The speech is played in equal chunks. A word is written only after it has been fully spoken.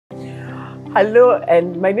Hello,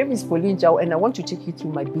 and my name is Pauline Njau, and I want to take you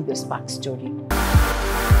through my Be the Spark story.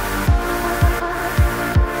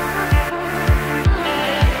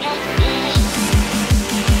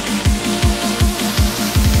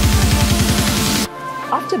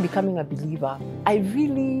 After becoming a believer, I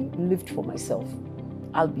really lived for myself.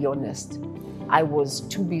 I'll be honest. I was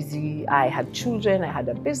too busy. I had children, I had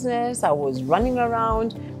a business, I was running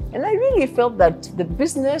around, and I really felt that the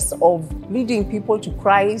business of leading people to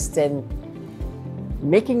Christ and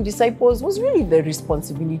making disciples was really the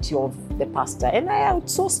responsibility of the pastor. And I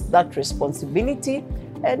outsourced that responsibility.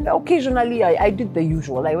 And occasionally I did the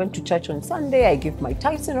usual. I went to church on Sunday, I gave my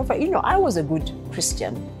tithes and offering. You know, I was a good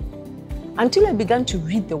Christian. Until I began to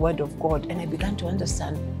read the Word of God and I began to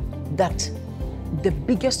understand that the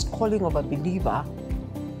biggest calling of a believer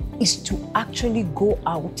is to actually go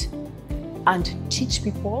out and teach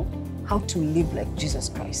people how to live like Jesus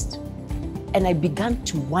Christ. And I began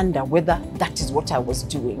to wonder whether that is what I was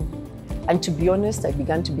doing. And to be honest, I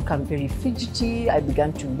began to become very fidgety. I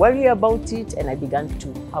began to worry about it, and I began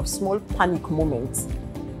to have small panic moments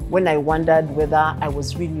when I wondered whether I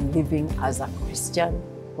was really living as a Christian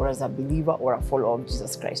or as a believer or a follower of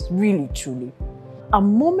Jesus Christ, really, truly. A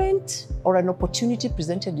moment or an opportunity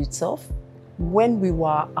presented itself when we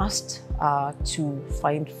were asked to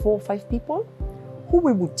find 4 or 5 people who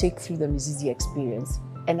we would take through the Mizizi experience.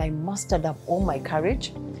 And I mustered up all my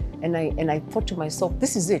courage, and I thought to myself,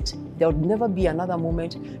 this is it. There would never be another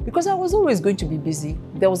moment, because I was always going to be busy.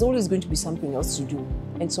 There was always going to be something else to do.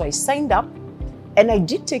 And so I signed up, and I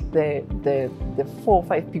did take the 4 or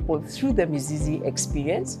 5 people through the Mizizi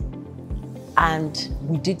experience. And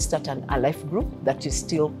we did start a life group that is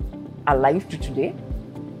still alive to today.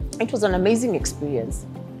 It was an amazing experience.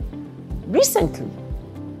 Recently,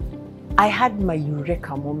 I had my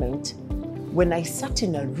eureka moment when I sat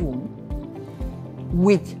in a room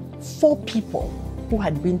with 4 people who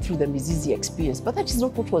had been through the Mizizi experience. But that is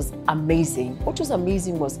not what was amazing. What was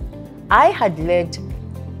amazing was I had led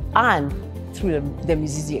Anne through the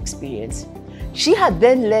Mizizi experience. She had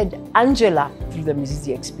then led Angela through the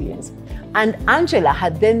Mizizi experience. And Angela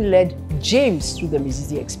had then led James through the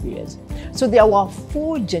Mizizi experience. So there were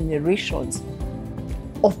 4 generations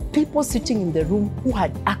of people sitting in the room who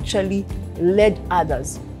had actually led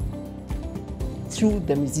others through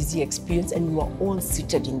the Mizizi experience, and we were all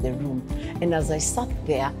seated in the room. And as I sat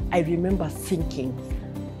there, I remember thinking,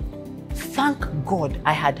 thank God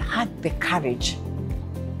I had had the courage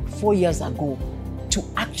 4 years ago to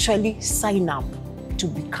actually sign up to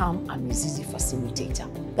become a Mizizi facilitator.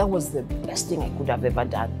 That was the best thing I could have ever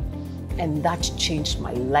done. And that changed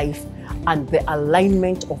my life and the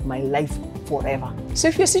alignment of my life forever. So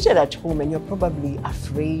if you're seated at home and you're probably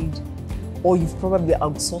afraid, or you've probably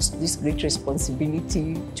outsourced this great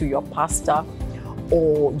responsibility to your pastor,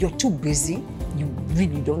 or you're too busy, you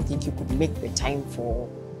really don't think you could make the time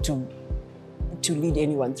to lead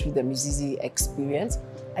anyone through the Mizizi experience,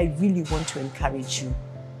 I really want to encourage you.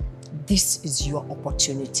 This is your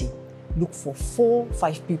opportunity. Look for 4 or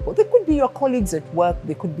 5 people. They could be your colleagues at work,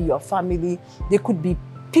 they could be your family, they could be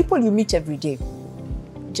people you meet every day.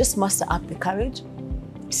 Just muster up the courage,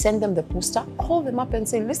 send them the poster, call them up and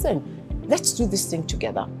say, listen, let's do this thing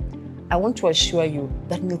together. I want to assure you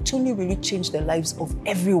that not only will it change the lives of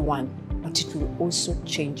everyone, but it will also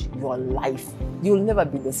change your life. You'll never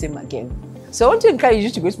be the same again. So I want to encourage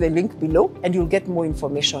you to go to the link below and you'll get more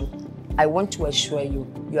information. I want to assure you,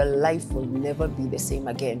 your life will never be the same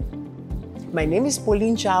again. My name is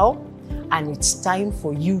Pauline Njau, and it's time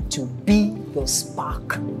for you to be the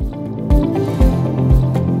spark.